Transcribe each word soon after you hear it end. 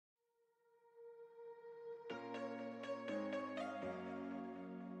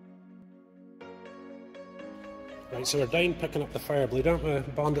Right, so we're down picking up the fire blade, aren't we?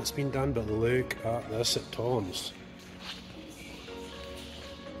 Bandit's been done, but look at this at Tom's.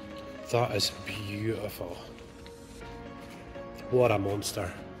 That is beautiful. What a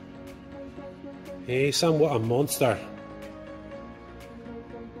monster. Hey Sam, what a monster.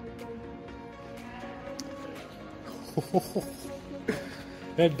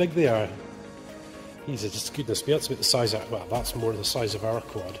 How big they are. These are just goodness me, that's about the size of, well, that's more the size of our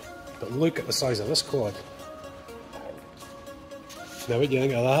quad. But look at the size of this quad. Now what do you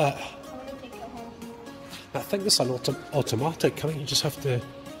think of that? I think this is an automatic, can't you just have to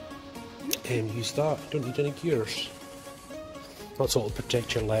use that? You don't need any gears. That's what will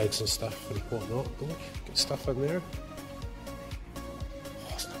protect your legs and stuff and whatnot. Look, get stuff in there.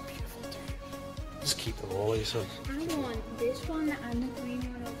 Oh, isn't that beautiful too? Just keep them all, Lisa. I want this one and the green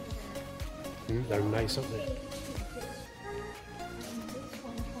one over there. They're nice, aren't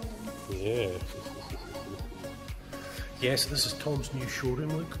they? Yeah. Yes, this is Tom's new showroom,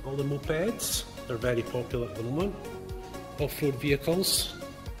 look, all the mopeds. They're very popular at the moment. Off-road vehicles.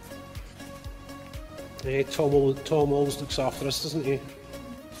 Yeah, Tom always looks after us, doesn't he?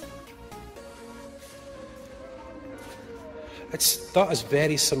 That is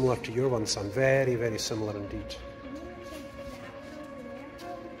very similar to your one, son. Very, very similar indeed.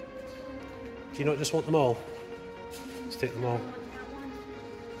 Do you not just want them all? Let's take them all.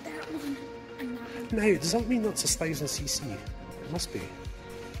 Now, does that mean that's 1000cc? It must be.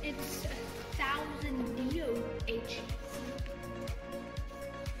 It's 1000 DOH.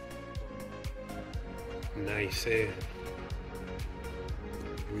 Nice, eh?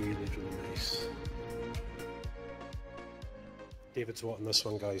 Really, really nice. David's wanting this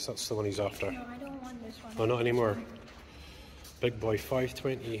one, guys. That's the one he's after. No, I don't want this one. Oh, not anymore. Big boy,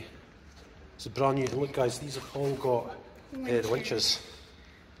 520. It's a brand new. And look, guys, these have all got winches,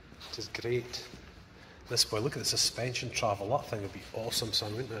 which is great. This boy, look at the suspension travel. That thing would be awesome,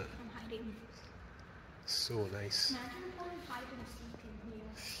 son, wouldn't it? I'm hiding. So nice. Imagine putting hide and seek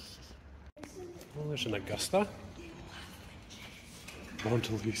in here. Oh, there's an Augusta. Born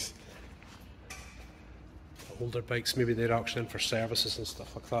to lose. The older bikes, maybe they're actually in for services and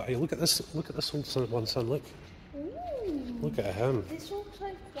stuff like that. Hey, look at this old one, son. Look. Ooh. Look at him. This looks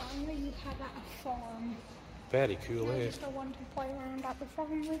like one that you had at a farm. Very cool, eh? Just the one to play around at the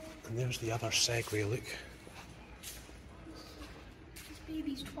farm with. And there's the other Segway, look. This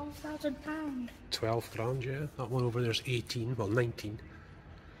baby's £12,000. 12 grand, yeah. That one over there's 18, well 19.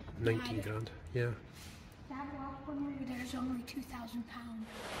 19 grand, yeah. That one over there's only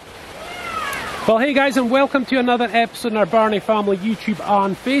 £2,000. Well, hey guys, and welcome to another episode on our Birnie Family YouTube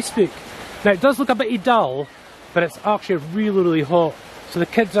and Facebook. Now, it does look a bit dull, but it's actually really, really hot. So the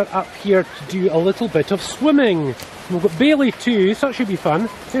kids are up here to do a little bit of swimming. And we've got Bailey too, so that should be fun.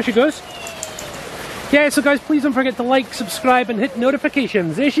 There she goes. Yeah, so guys, please don't forget to like, subscribe and hit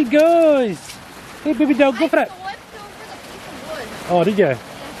notifications. There she goes. Hey baby dog, go for it. Oh, did you?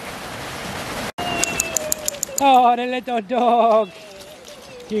 Oh, the little dog.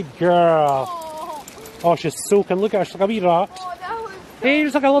 Good girl. Oh, she's soaking. Look at her, she's like a wee rat. Hey,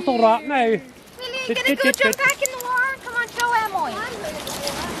 she's like a little rat now. Willie, you gonna go jump back in the water? Come on, show Emily.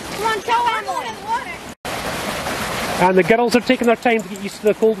 Come on, show Emily. And the girls are taking their time to get used to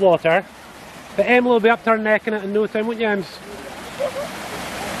the cold water. But Emily will be up to her neck in it in no time, won't you, Ems?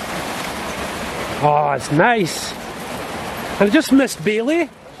 Oh, it's nice. And I just missed Bailey.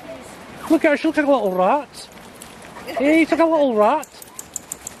 Look at her, she looks like a little rat. Hey, she's like a little rat.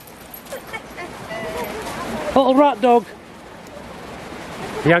 Little rat dog.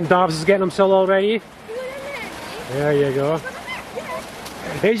 Young Davs is getting himself all ready. There you go.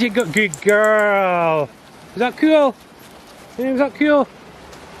 There you go. Good girl. Is that cool? Is that cool?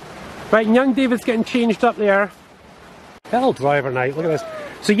 Right, and young David's getting changed up there. Little driver night. Look at this.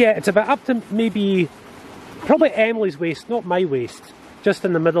 So yeah, it's about up to maybe, probably Emily's waist, not my waist. Just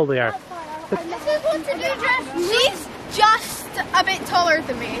in the middle there. She's just a bit taller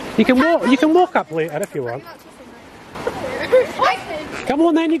than me. You can walk up later if you want. Come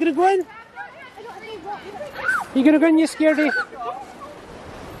on then, you gonna go in? You gonna go in, you scaredy?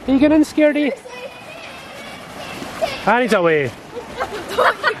 Are you going in, scaredy? And he's away.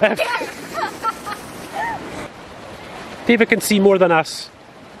 David can see more than us.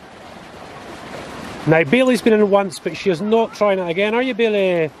 Now Bailey's been in once, but she is not trying it again, are you,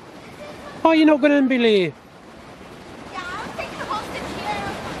 Bailey? Oh, you're not going in, Bailey?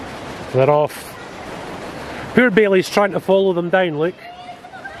 They're off. Poor Bailey's trying to follow them down, look.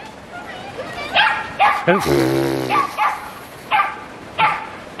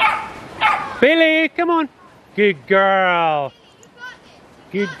 Bailey, come on. Good girl.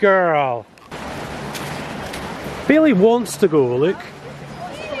 Good girl. Bailey wants to go, look.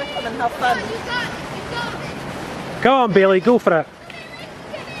 And have fun. Go on, Bailey, go for it.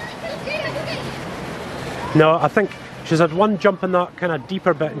 No, I think she's had one jump in that kind of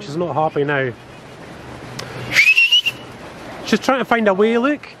deeper bit and she's not happy now. She's trying to find a way,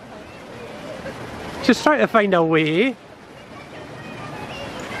 look. She's trying to find a way.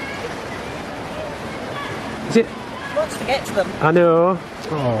 Is it? Wants to get to them. I know.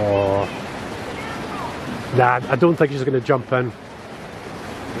 Oh. Nah, I don't think she's going to jump in.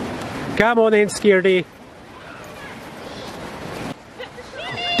 Come on then, Scaredy.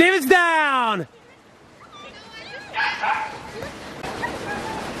 David's down!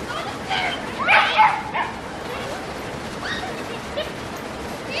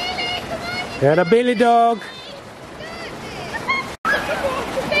 And a Bailey dog.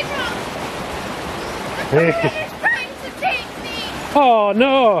 Oh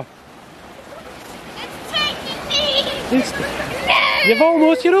no! It's taking me! You've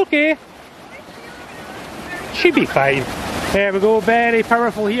almost, you're okay. She'd be fine. There we go, very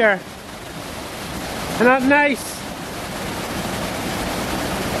powerful here. Isn't that nice?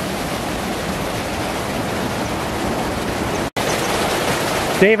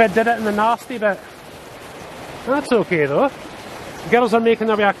 David did it in the nasty bit. That's okay though. The girls are making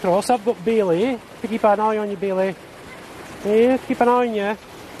their way across. I've got Bailey. Keep an eye on you, Bailey. Yeah, keep an eye on you.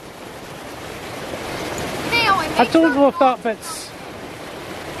 I don't know if that bit's...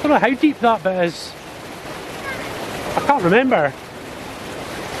 I don't know how deep that bit is. I can't remember.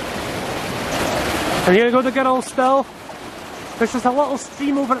 And here go the girls still. There's just a little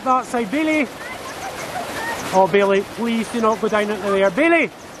stream over at that side. Bailey! Oh, Bailey, please do not go down into there. Bailey!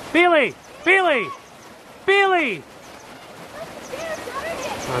 Bailey! Bailey! Bailey!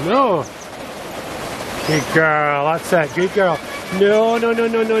 I know. Good girl, that's it. Good girl. No, no, no,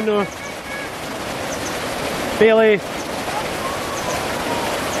 no, no, no. Bailey.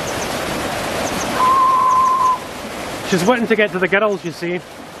 She's wanting to get to the girls, you see.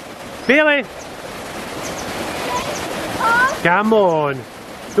 Bailey! Come on.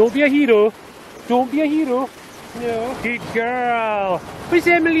 Don't be a hero. Don't be a hero. No. Good girl. Where's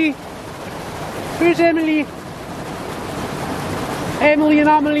Emily? Where's Emily? Emily and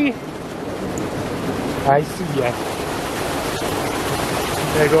Amelie. I see ya.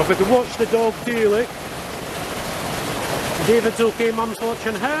 There you go. If we can watch the dog too, look. David's okay, Mum's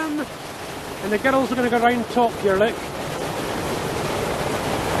watching him. And the girls are going to go round top here, look.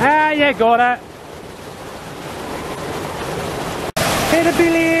 Ah, you got it. Hey, the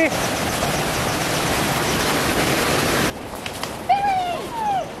Billy!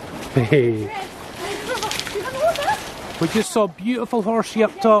 Hey. We just saw a beautiful horsey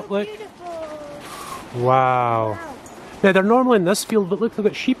up top, look. Wow. Now they're normally in this field, but look, they've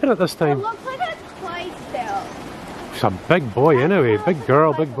got sheep in it this time. It looks like it's Clydesdale. She's a big boy anyway, big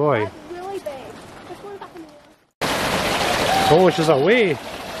girl, big boy. That's really big. This one's up in the air. Oh, she's away.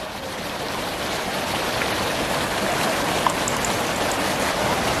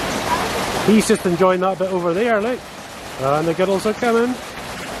 He's just enjoying that bit over there, look. And the girls are coming.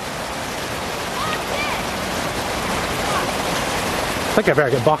 I think I better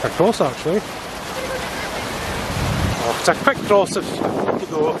get back across actually. Oh, it's a quick cross if you have to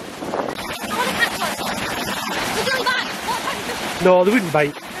go. No, they wouldn't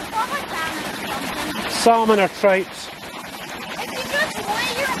bite. Salmon or tripes.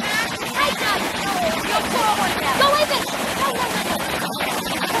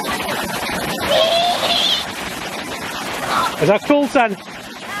 Is that cool, son?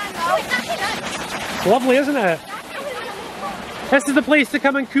 Lovely, isn't it? This is the place to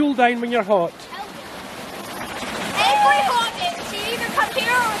come and cool down when you're hot.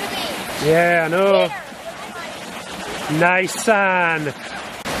 Yeah, I know. Nice, son.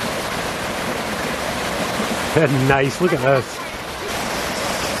 Nice, look at this.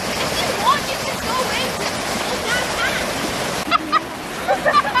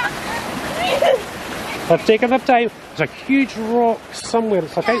 They've taken their time. There's a huge rock somewhere.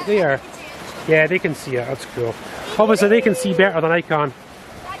 It's like out there. Yeah, they can see it. That's cool. Obviously, they can see better than I can.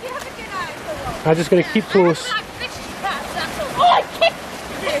 I'm just going to keep close. I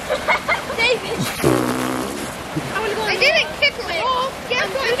didn't kick it. Oh,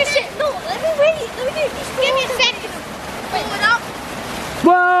 no, let me wait. Let me just give me a second. Pull it up.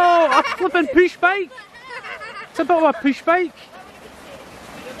 Whoa! A flipping push bike. It's a bit of a push bike.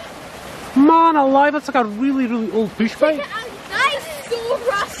 Man alive, that's like a really, really old push bike. That is so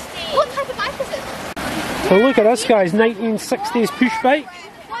rusty. What type of bike is it? So look at this guy's 1960s push bike.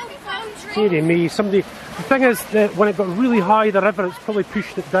 Dearie me, somebody... The thing is that when it got really high, the river, it's probably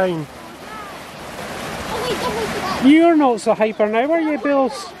pushed it down. Oh wait, don't wait for that. You're not so hyper now, are you,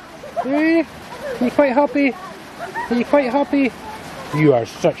 Bills? Eh? Are you quite happy? Are you quite happy? You are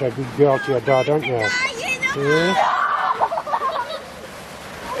such a good girl to your dad, aren't you? Yeah.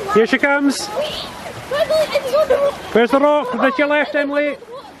 Here she comes. Where's the rock that you left, Emily?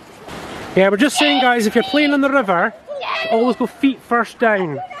 Yeah, we're just saying, guys, if you're playing on the river, always go feet first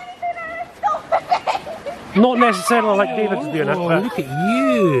down. Not necessarily like David's doing it, but look at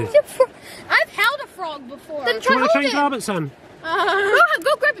you. I've held a frog before. Do you want to try and grab it, son?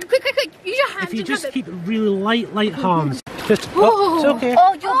 Go grab it, quick, use your hands. If you just keep it really light hands. Just, it's okay.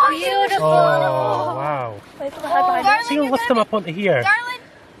 Oh, you're beautiful. Oh, wow. Darling, See, lift them up onto here. Darling,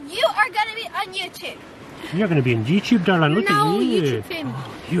 you are going to be on YouTube. You're going to be on YouTube, darling. Look at you. YouTube famous.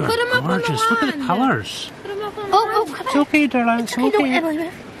 You are gorgeous. Look at the colours. It's okay, darling. It's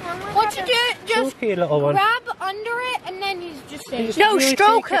okay. What you do, just okay, little one. grab under it and then you just say, no, really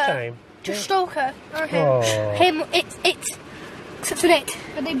stroke her. Just stroke her. Okay. Oh. Hey, it's great.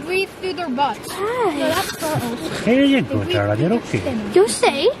 But they breathe through their butts. Hi. No, that's turtles. Here you go, darling. You're okay. You're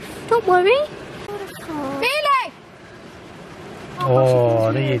safe. Don't worry. Bailey!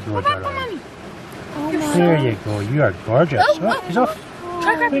 Oh, there you go, darling. There you go. You are gorgeous. Oh, he's off.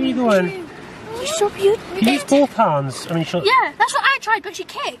 Where are you going? You're so beautiful. Can you use both hands? I mean, she'll... Yeah, that's what I tried, but she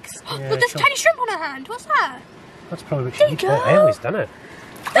kicks. Yeah, Look, there's a tiny shrimp on her hand. What's that? That's probably what she eats. Oh, Emily's done it.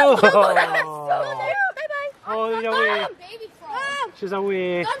 Oh! Bye-bye. Oh, she's away. She's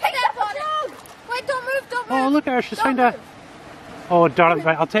away. Don't take that photo. Wait, don't move. Oh, look at her. She's found a... Oh, darling,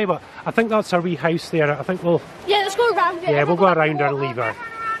 right, I'll tell you what. I think that's her wee house there. I think we'll... Yeah, let's go around it. Yeah, we'll go around her and leave her.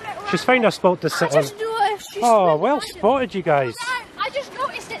 She's found a spot to sit on. Oh, well spotted, you guys. I just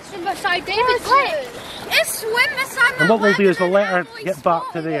noticed it swim beside David's leg. It's swim beside my And what we'll do is we'll let her leg. get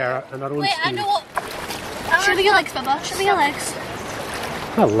back to there in her own Wait, I speed. know what... Show me your legs, Bubba. Show me your legs.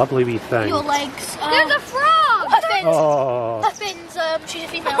 What a lovely wee thing. Your legs. There's a frog! Her fins. Oh. Her fins, she's a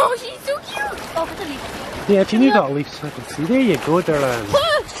female. Oh, she's so cute. Oh, put a leaf. Yeah, if you knew that leaf, I could see. There you go, darling.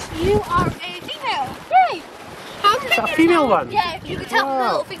 Push! You are a female. Yay! How Is that a female one? Yeah, you can tell from the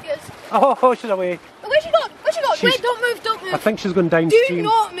little fingers. Oh, she's away. Where's she gone? Wait, don't move. I think she's going downstream. Do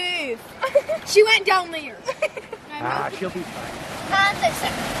not move. She went down there. She'll be fine. And this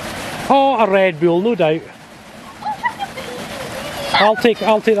second. Oh, a Red Bull, no doubt. I'll take that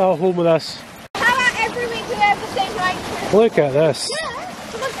home with us. How about every week we have the same right? Look at this. Yeah,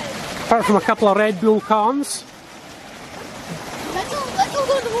 look at it. Apart from a couple of Red Bull cans. Let's all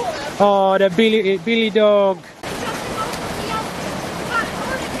go to the water. Oh, the Billy dog.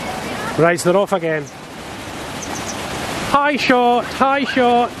 Right, so they're off again. High shot.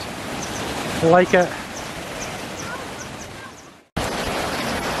 Like it.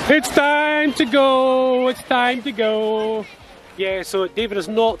 It's time to go. Yeah, so David is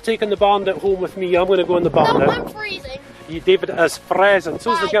not taking the bandit home with me. I'm going to go in the bandit. No, I'm freezing. David is freezing.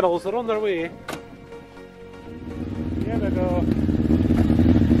 So's the girls. They're on their way. Here we go.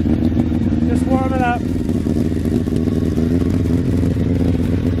 Just warm it up.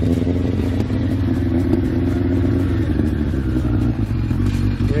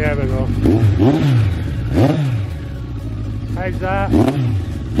 There we go. How's that?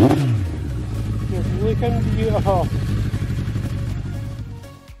 It's looking beautiful.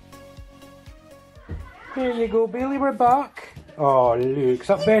 There you go, Bailey, we're back. Oh, look, is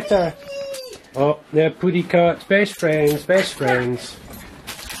that better? Oh, they're puddy cats, best friends.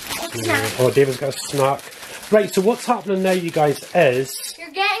 Yeah. Oh, David's got a snack. Right, so what's happening now, you guys, is...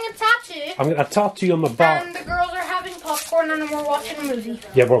 You're getting a tattoo. I'm getting a tattoo on my back. And the girls are having popcorn and we're watching a movie.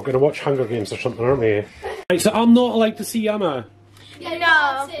 Yeah, we're going to watch Hunger Games or something, aren't we? Right, so I'm not allowed to see Emma. Yeah,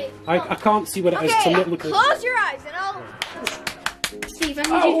 no. I can't see what it is, so I'm not looking. Close your eyes and I'll... Steve, I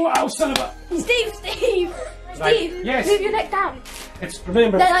need Oh, son of a... Steve! Right, yes. Move your neck down.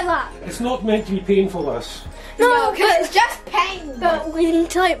 Remember, Like that. it's not meant to be painful, this. No, because it's just pain. But we need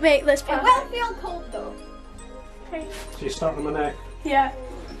to make this pain. It will feel cold though. So you start on my neck. Yeah.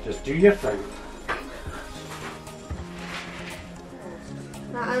 Just do your thing.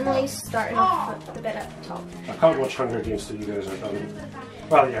 Now Emily's starting off with the bit at the top. I can't watch Hunger Games till you guys are done.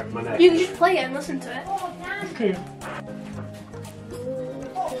 Well, yeah, my neck. You can just play it and listen to it. Okay.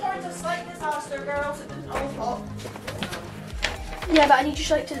 Yeah, but I need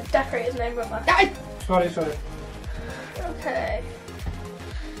just like to decorate his name with that. Sorry. Okay.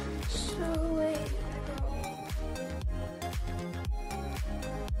 So wait.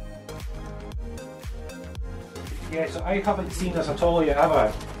 Yeah, so I haven't seen this at all yet, have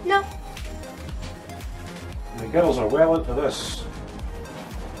I? No. The girls are well into this.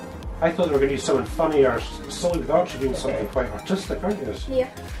 I thought they were going to do something funny or silly, but they're actually doing something quite artistic, aren't you? Yeah.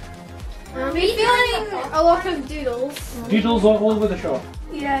 I'm feeling a lot of doodles. Doodles all over the shop.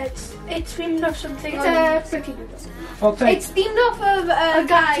 Yeah, it's themed off something. It's a pretty doodle. It's themed off of a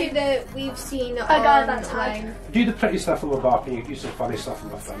guy that we've seen guy that's online. do the pretty stuff on the back and you can do some funny stuff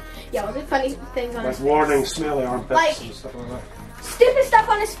on the front. Yeah, we'll do funny things on Like his warning, face. smelly armpits Like- and stuff like that. Stupid stuff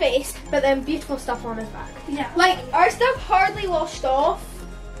on his face, but then beautiful stuff on his back. Yeah. Like, our stuff hardly washed off,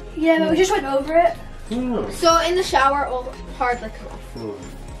 Yeah, but we just went over it. so in the shower it'll hardly come off.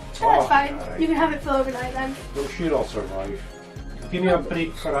 Yeah, that's fine. Alright. You can have it for overnight then. I'm sure I'll survive. Give me a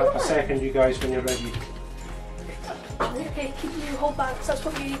break for a second, you guys, when you're ready. Okay, keep you hold back, 'cause that's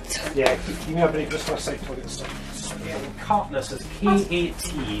what you need. Yeah, give me a break just for a second to get stuff. Katniss is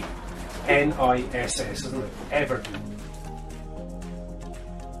Katniss, isn't it? Everton.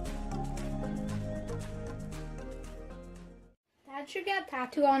 Dad should get a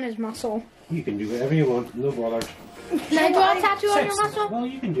tattoo on his muscle. You can do whatever you want, no bother. Can I draw a tattoo on your muscle? Well,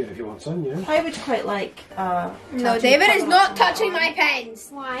 you can do it if you want, son, yeah. I would quite like. No, tattoo David is cover not up touching my my pens.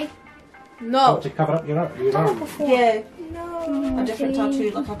 Why? Want No. to cover up your arm? Yeah, No. a different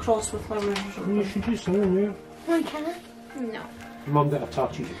tattoo, like a cross with flowers or You something. should do something, yeah. I can't. No. Mum got a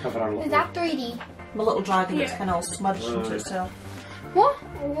tattoo to cover her Is little... that 3D? My little dragon that's Yeah. kind of all smudged into itself. What?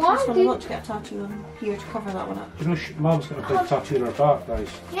 That's What? what I want to get a tattoo on here to cover that one up. You know, Mum's got a big tattoo in her back, guys.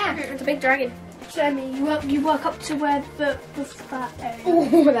 Yeah, it's a big dragon. So, I mean, you work up to where the fat area.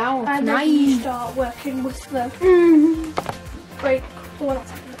 Oh, that one's And then you start working with the break. Well, not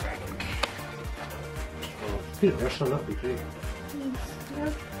taking the break. Put it there, son, that'd be great.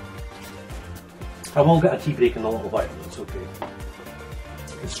 I will get a tea break in a little while, it's okay.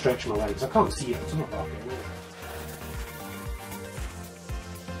 I can stretch my legs. I can't see it, it's not dark anymore.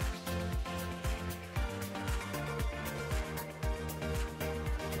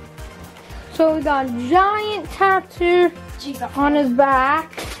 So we got a giant tattoo on his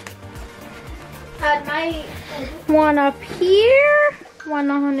back. And my One up here. One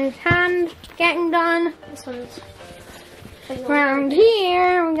on his hand. Getting done. this one is. Around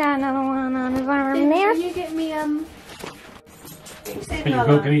here, we got another one on his arm there. Can you get me But you've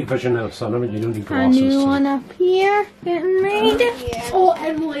got great vision now, son, haven't you? You don't need A glasses. new so- one up here. Getting made. Oh,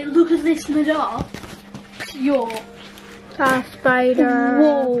 Emily, look at this in the dark. Pure. A spider.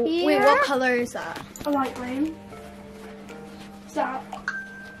 Whoa. Up here. Wait, what color is that? A light green. Is that?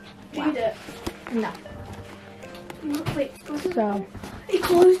 Read it. No. Wait, So, it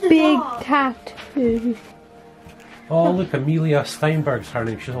closed the big door. tattoo. Oh, look, Amelia Steinberg's her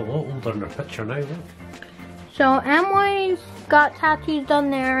name. She's a lot older in her picture now, look. So, Emily's got tattoos done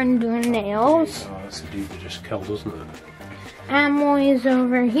there and doing nails. Oh, that's the dude that just killed, isn't it? Emily's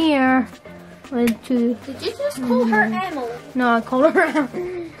over here with two. Did you just call her Emily? No, I called her out.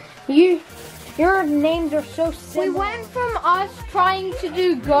 Your names are so similar. We went from us trying to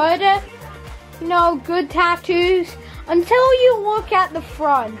do good, good tattoos, until you look at the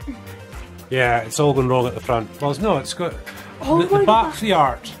front. Yeah, it's all going wrong at the front. Well, no, it's got... Oh the my back's the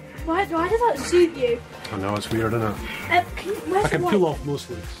art. Why does that suit you? I know, it's weird, isn't it? Where's I can the pull light? off most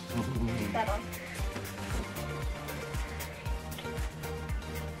leaves. That one.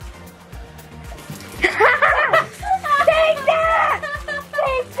 Take that!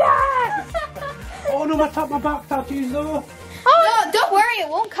 Take that! Oh no, my back tattoos though. Oh no, don't worry, it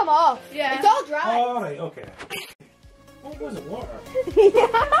won't come off. Yeah. It's all dry. Alright, okay. Oh, it wasn't water.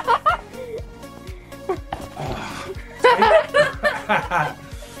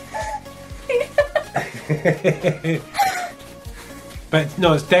 But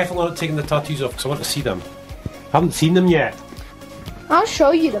no, it's definitely not taking the tattoos off because I want to see them. I haven't seen them yet. I'll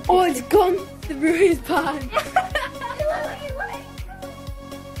show you the picture. Oh, it's gone through his bag.